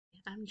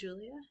I'm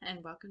Julia,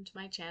 and welcome to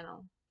my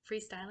channel,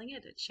 Freestyling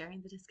It and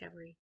Sharing the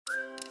Discovery.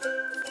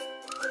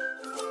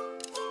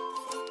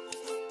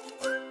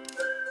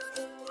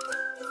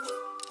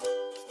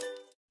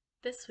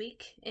 This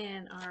week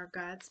in our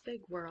God's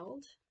Big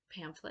World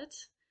pamphlet,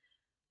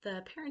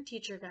 the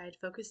parent-teacher guide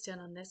focused in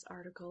on this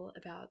article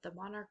about the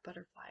monarch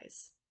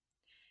butterflies.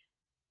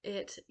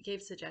 It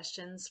gave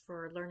suggestions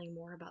for learning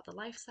more about the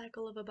life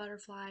cycle of a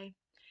butterfly,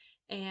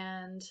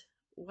 and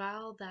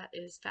while that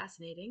is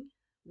fascinating,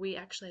 we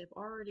actually have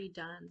already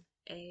done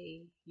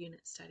a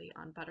unit study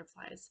on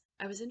butterflies.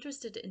 I was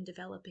interested in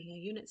developing a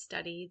unit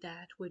study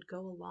that would go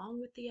along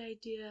with the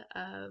idea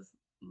of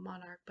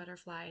monarch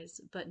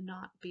butterflies, but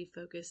not be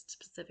focused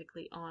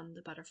specifically on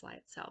the butterfly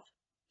itself.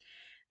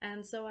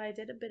 And so I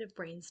did a bit of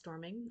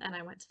brainstorming, and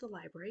I went to the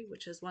library,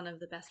 which is one of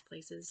the best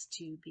places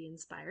to be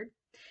inspired,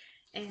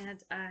 and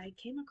I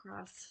came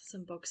across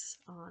some books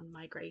on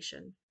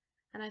migration.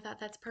 And I thought,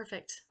 that's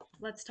perfect.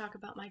 Let's talk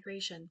about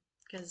migration,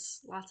 because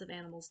lots of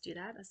animals do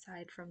that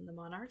aside from the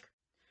monarch.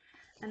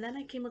 And then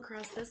I came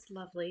across this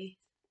lovely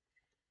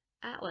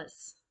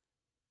atlas,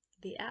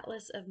 the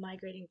Atlas of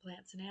Migrating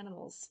Plants and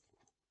Animals.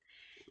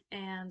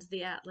 And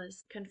the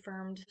atlas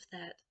confirmed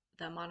that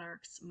the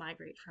monarchs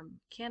migrate from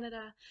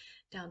Canada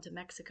down to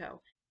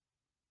Mexico.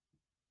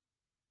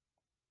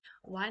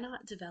 Why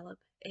not develop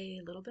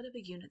a little bit of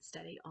a unit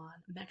study on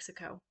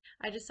Mexico?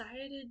 I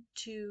decided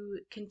to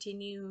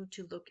continue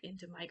to look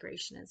into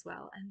migration as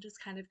well and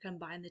just kind of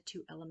combine the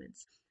two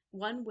elements.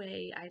 One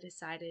way I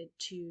decided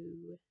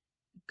to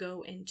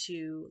go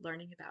into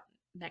learning about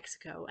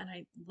Mexico, and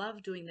I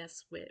love doing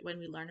this when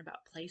we learn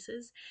about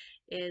places,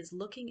 is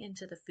looking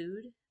into the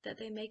food that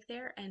they make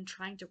there and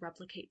trying to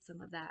replicate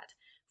some of that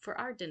for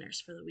our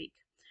dinners for the week.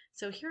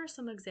 So here are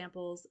some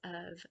examples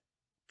of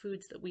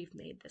foods that we've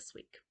made this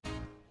week.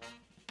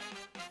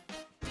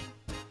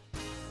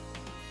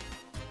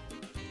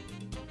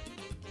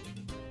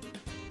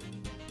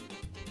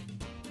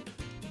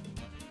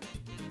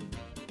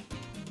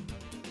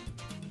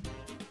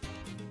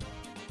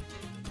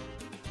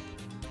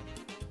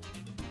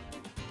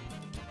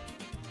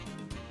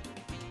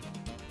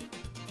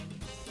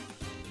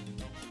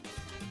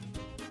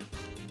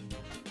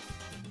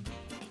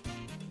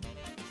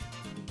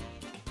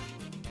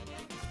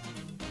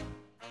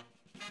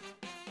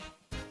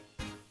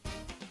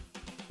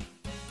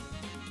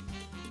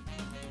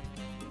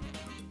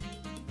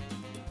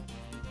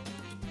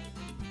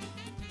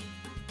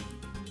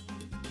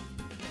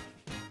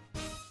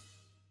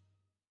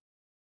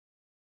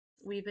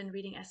 We've been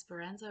reading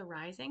Esperenza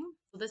Rising.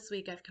 This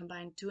week I've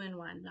combined two in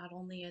one. Not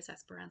only is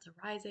Esperenza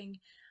Rising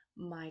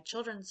my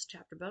children's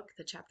chapter book,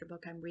 the chapter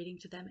book I'm reading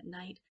to them at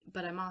night,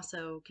 but I'm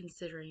also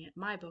considering it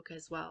my book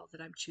as well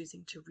that I'm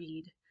choosing to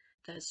read.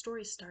 The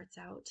story starts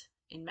out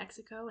in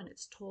Mexico, and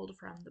it's told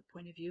from the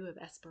point of view of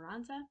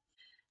Esperenza,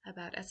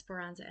 about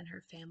Esperenza and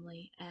her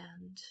family,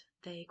 and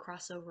they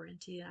cross over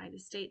into the United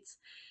States.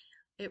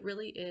 It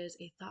really is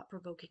a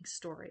thought-provoking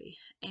story,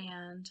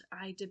 and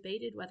I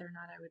debated whether or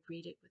not I would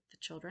read it with the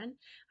children.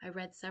 I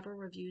read several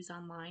reviews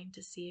online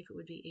to see if it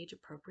would be age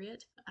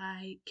appropriate.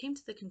 I came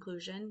to the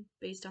conclusion,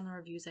 based on the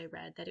reviews I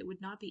read, that it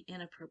would not be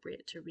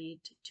inappropriate to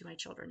read to my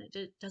children.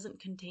 It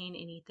doesn't contain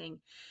anything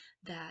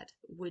that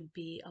would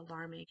be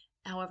alarming.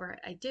 However,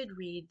 I did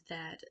read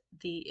that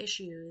the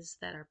issues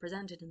that are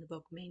presented in the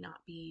book may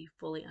not be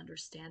fully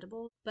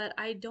understandable, but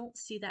I don't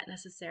see that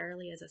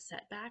necessarily as a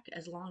setback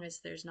as long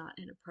as there's not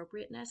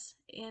inappropriateness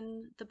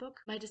in the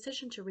book. My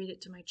decision to read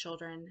it to my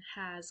children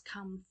has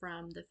come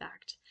from the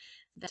fact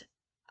that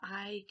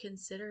I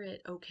consider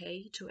it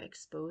okay to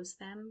expose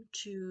them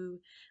to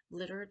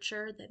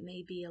literature that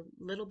may be a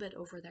little bit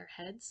over their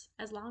heads.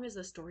 As long as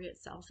the story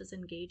itself is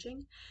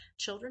engaging,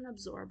 children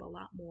absorb a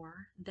lot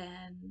more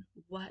than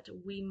what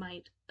we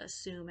might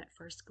assume at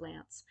first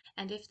glance.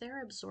 And if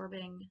they're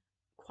absorbing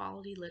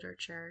quality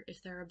literature,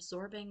 if they're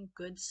absorbing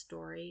good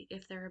story,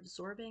 if they're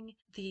absorbing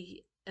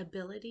the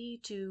ability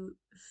to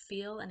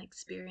feel and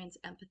experience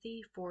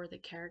empathy for the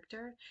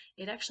character,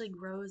 it actually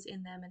grows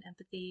in them an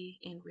empathy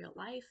in real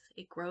life.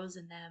 It grows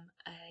in them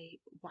a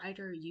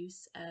wider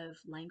use of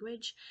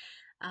language,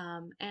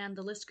 and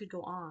the list could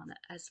go on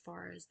as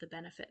far as the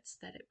benefits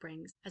that it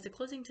brings. As a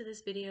closing to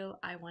this video,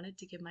 I wanted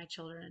to give my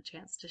children a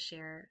chance to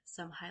share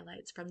some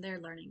highlights from their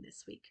learning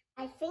this week.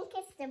 I think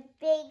it's the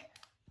big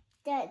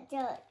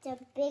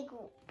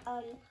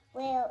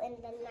whale in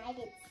the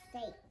United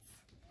States.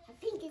 I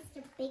think it's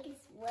the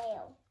biggest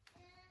whale.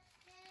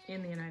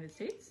 In the United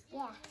States?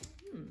 Yeah.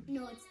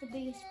 No, it's the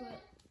biggest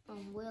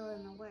whale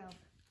in the world.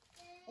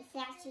 It's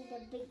actually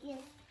the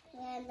biggest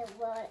whale in the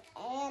world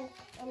and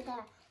in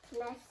the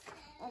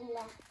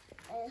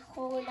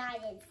whole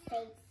United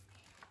States.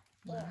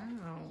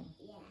 Wow.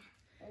 Yeah.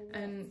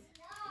 And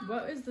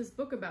what is this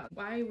book about?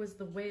 Why was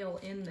the whale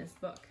in this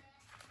book?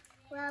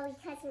 Well,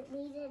 because it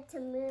needed to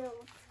move.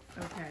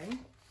 Okay.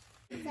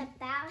 It's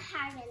about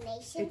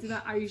hibernation. It's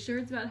about, are you sure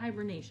it's about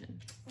hibernation?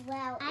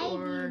 Well,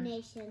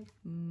 Hibernation.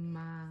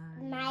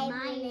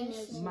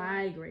 migration.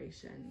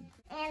 Migration.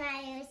 And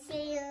I will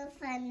see you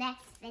for the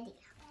next video.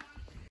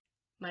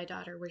 My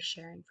daughter was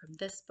sharing from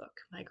this book,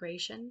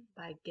 Migration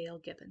by Gail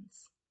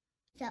Gibbons.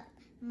 So,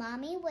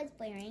 Mommy was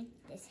wearing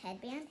this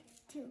headband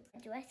to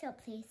dress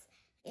up, please.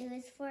 It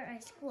was for our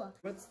school.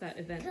 What's that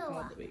event Quinoa.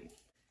 called, Louise?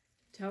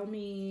 Tell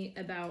me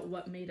about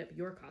what made up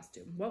your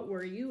costume. What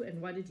were you and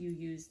what did you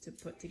use to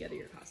put together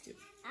your costume?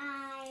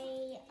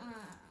 I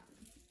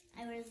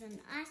was an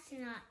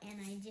astronaut and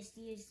I just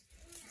used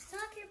a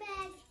soccer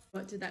bag.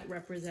 What did that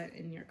represent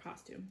in your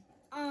costume?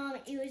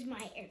 It was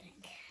my air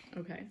tank.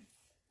 Okay.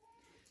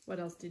 What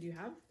else did you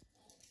have?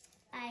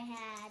 I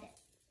had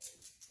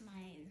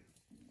my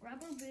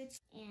rubber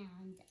boots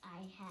and I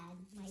had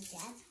my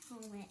dad's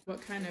helmet.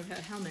 What kind of a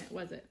helmet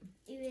was it?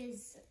 It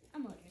was a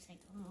motorcycle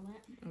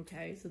helmet.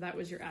 Okay, so that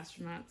was your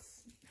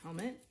astronaut's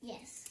helmet.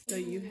 Yes. So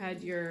you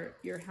had your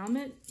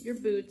helmet, your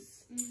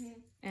boots,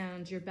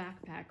 and your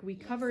backpack. We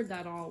covered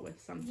that all with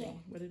something. Yeah.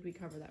 What did we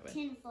cover that with?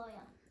 Tin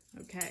foil.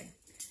 Okay.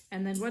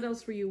 And then what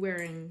else were you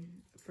wearing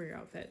for your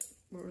outfit?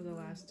 What were the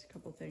last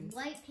couple things?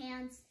 White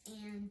pants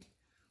and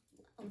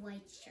a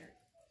white shirt.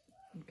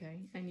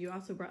 Okay. And you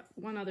also brought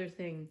one other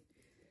thing.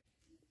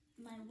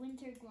 My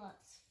winter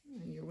gloves.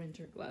 And your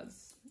winter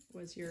gloves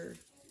was your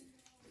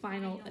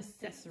final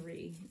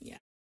accessory. Yeah.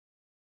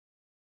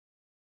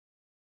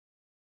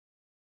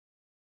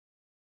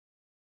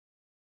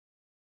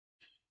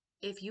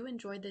 If you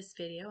enjoyed this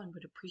video and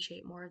would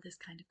appreciate more of this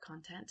kind of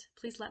content,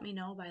 please let me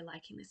know by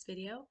liking this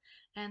video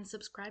and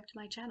subscribe to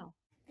my channel.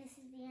 This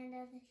is the end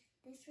of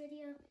this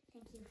video.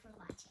 Thank you for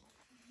watching.